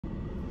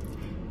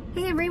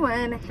Hey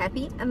everyone,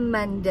 happy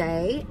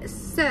Monday.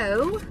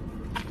 So,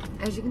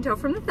 as you can tell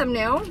from the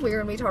thumbnail,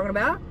 we're going to be talking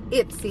about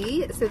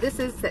Ipsy. So this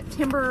is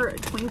September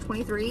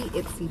 2023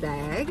 Ipsy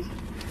bag.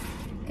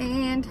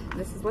 And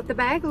this is what the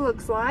bag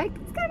looks like.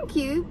 It's kind of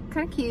cute,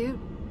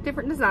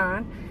 different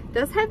design. It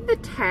does have the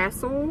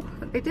tassel.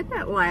 They did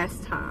that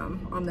last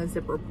time on the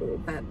zipper pull,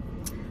 but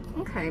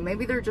okay,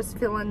 maybe they're just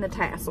filling the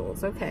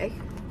tassels, okay.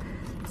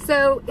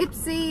 So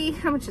Ipsy,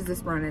 how much is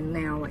this running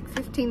now? Like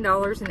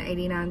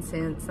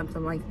 $15.89,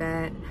 something like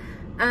that.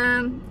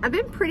 I've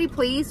been pretty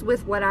pleased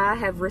with what I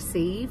have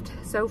received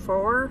so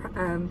far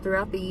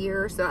throughout the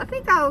year. So I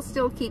think I'll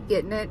still keep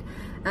getting it.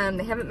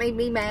 They haven't made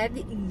me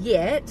mad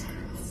yet.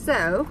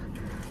 So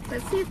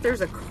let's see if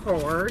there's a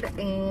card.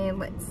 And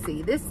let's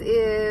see, this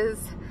is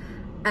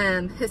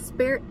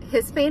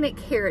Hispanic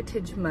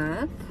Heritage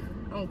Month.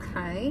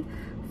 Okay.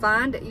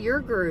 Find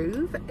your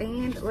groove,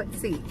 and let's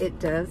see, it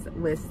does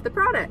list the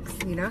products.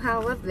 You know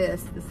how I love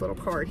this little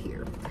card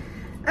here.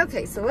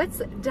 Okay, so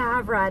let's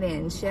dive right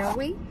in, shall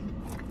we?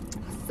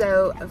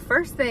 So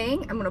first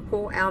thing I'm going to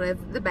pull out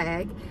of the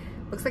bag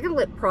looks like a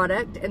lip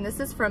product, and this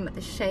is from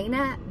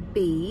Shaina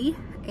B,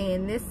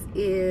 and this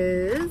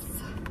is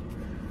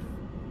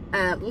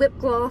lip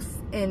gloss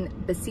in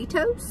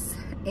Besitos,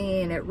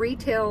 and it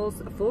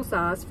retails full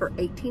size for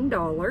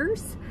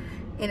 $18.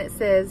 And it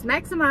says,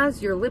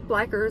 maximize your lip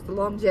lacquer's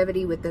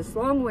longevity with this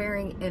long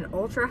wearing and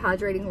ultra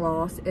hydrating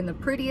gloss in the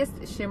prettiest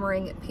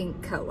shimmering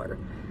pink color.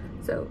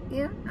 So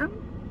yeah,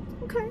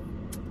 okay.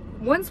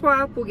 One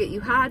swipe will get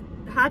you high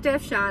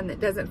def shine that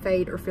doesn't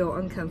fade or feel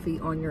uncomfy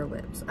on your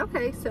lips.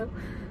 Okay, so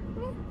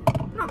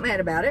not mad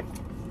about it.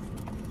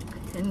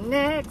 And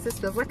next, this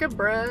feels like a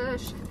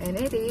brush, and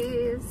it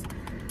is.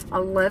 I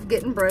love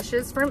getting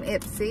brushes from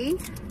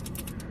Ipsy.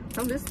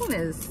 Oh, this one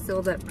is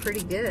sealed up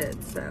pretty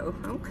good. So,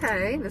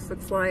 okay, this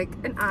looks like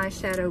an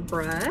eyeshadow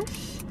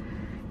brush.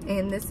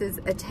 And this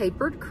is a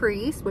tapered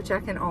crease, which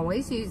I can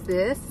always use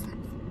this.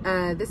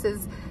 This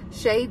is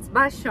Shades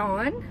by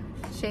Shan.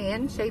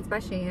 Shades by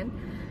Shan.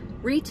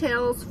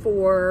 Retails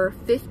for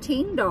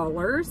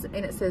 $15,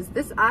 and it says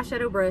this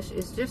eyeshadow brush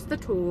is just the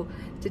tool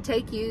to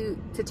take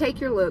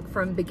your look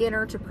from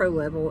beginner to pro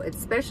level. It's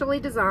specially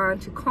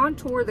designed to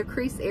contour the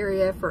crease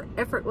area for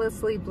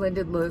effortlessly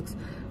blended looks,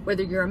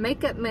 whether you're a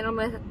makeup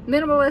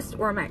minimalist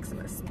or a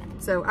maximist.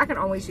 So I can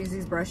always use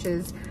these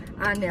brushes.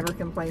 I never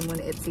complain when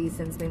Ipsy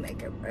sends me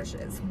makeup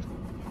brushes.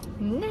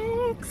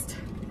 Next,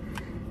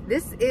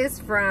 this is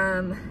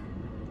from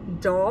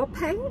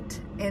Dollpaint,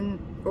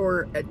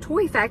 or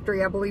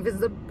Toyfactory, I believe is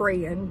the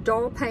brand.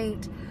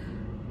 Dollpaint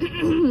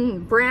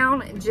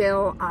brown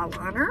gel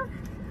eyeliner.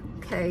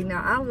 Okay,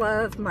 now I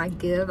love my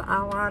Give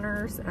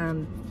eyeliners.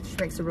 She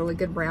makes a really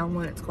good brown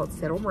one. It's called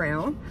Settle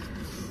Brown.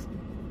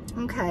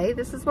 Okay,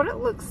 this is what it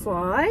looks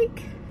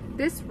like.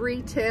 This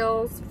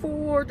retails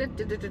for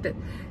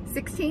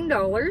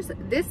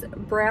 $16. This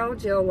brow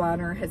gel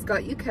liner has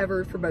got you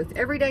covered for both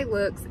everyday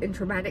looks and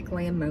traumatic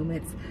glam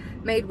moments.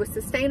 Made with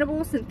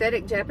sustainable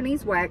synthetic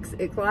Japanese wax,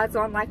 it glides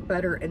on like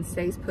butter and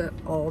stays put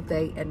all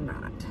day and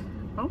night.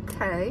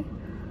 Okay,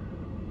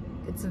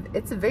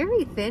 it's a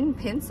very thin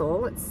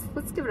pencil.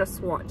 Let's give it a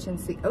swatch and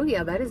see. Oh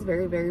yeah, that is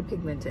very, very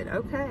pigmented.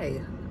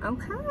 Okay,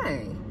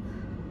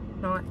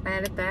 not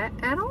mad at that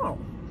at all.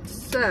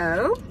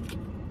 So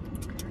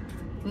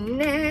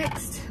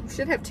next, we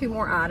should have two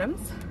more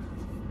items.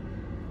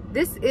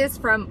 This is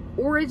from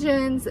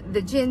Origins,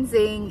 the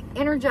GinZing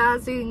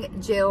Energizing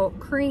Gel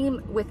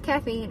Cream with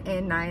Caffeine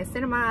and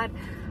Niacinamide.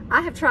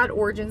 I have tried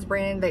Origins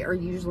brand. They are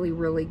usually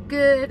really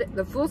good.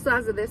 The full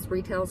size of this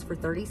retails for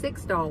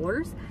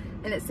 $36.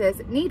 And it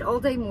says, need all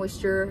day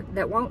moisture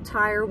that won't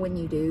tire when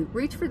you do.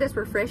 Reach for this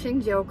refreshing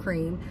gel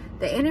cream.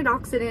 The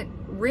antioxidant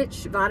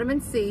rich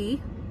vitamin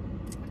C,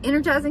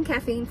 energizing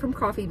caffeine from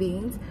coffee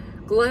beans,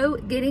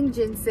 glow-getting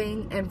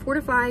ginseng, and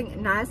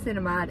fortifying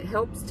niacinamide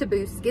helps to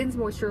boost skin's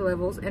moisture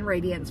levels and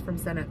radiance from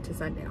sunup to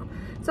sundown.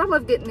 So I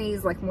love getting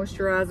these like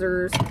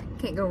moisturizers.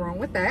 Can't go wrong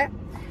with that.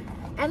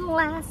 And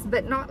last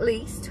but not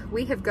least,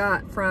 we have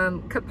got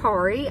from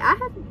Kopari. I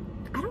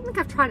don't think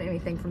I've tried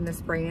anything from this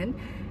brand.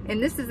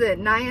 And this is a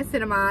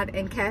niacinamide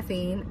and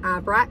caffeine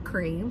bright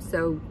cream.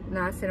 So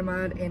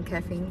niacinamide and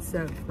caffeine,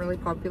 some really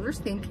popular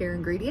skincare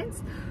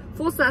ingredients.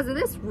 Full size of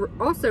this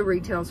also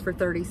retails for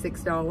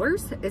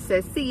 $36. It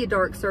says, see you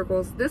dark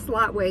circles. This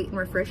lightweight and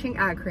refreshing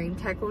eye cream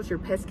tackles your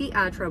pesky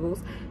eye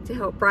troubles to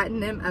help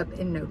brighten them up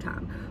in no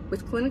time.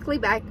 With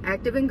clinically backed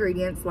active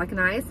ingredients like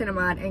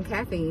niacinamide and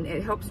caffeine,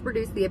 it helps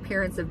reduce the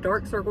appearance of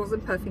dark circles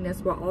and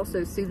puffiness while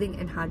also soothing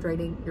and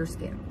hydrating your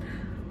skin.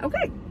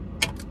 Okay.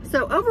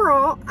 So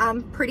overall,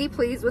 I'm pretty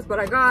pleased with what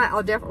I got.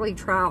 I'll definitely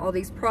try all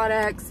these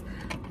products.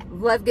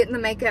 Love getting the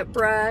makeup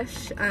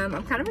brush.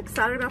 I'm kind of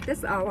excited about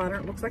this eyeliner.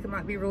 It looks like it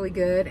might be really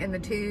good. And the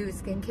two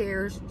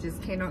skincares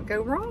just cannot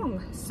go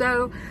wrong.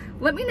 So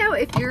let me know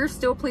if you're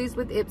still pleased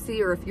with Ipsy,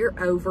 or if you're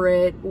over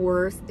it,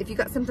 or if you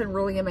got something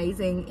really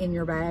amazing in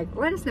your bag.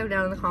 Let us know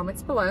down in the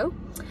comments below.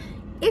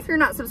 If you're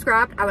not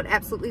subscribed, I would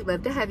absolutely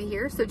love to have you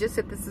here. So just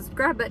hit the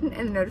subscribe button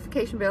and the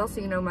notification bell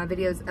so you know my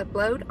videos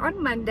upload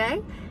on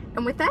Monday.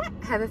 And with that,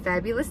 have a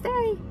fabulous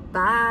day.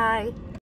 Bye.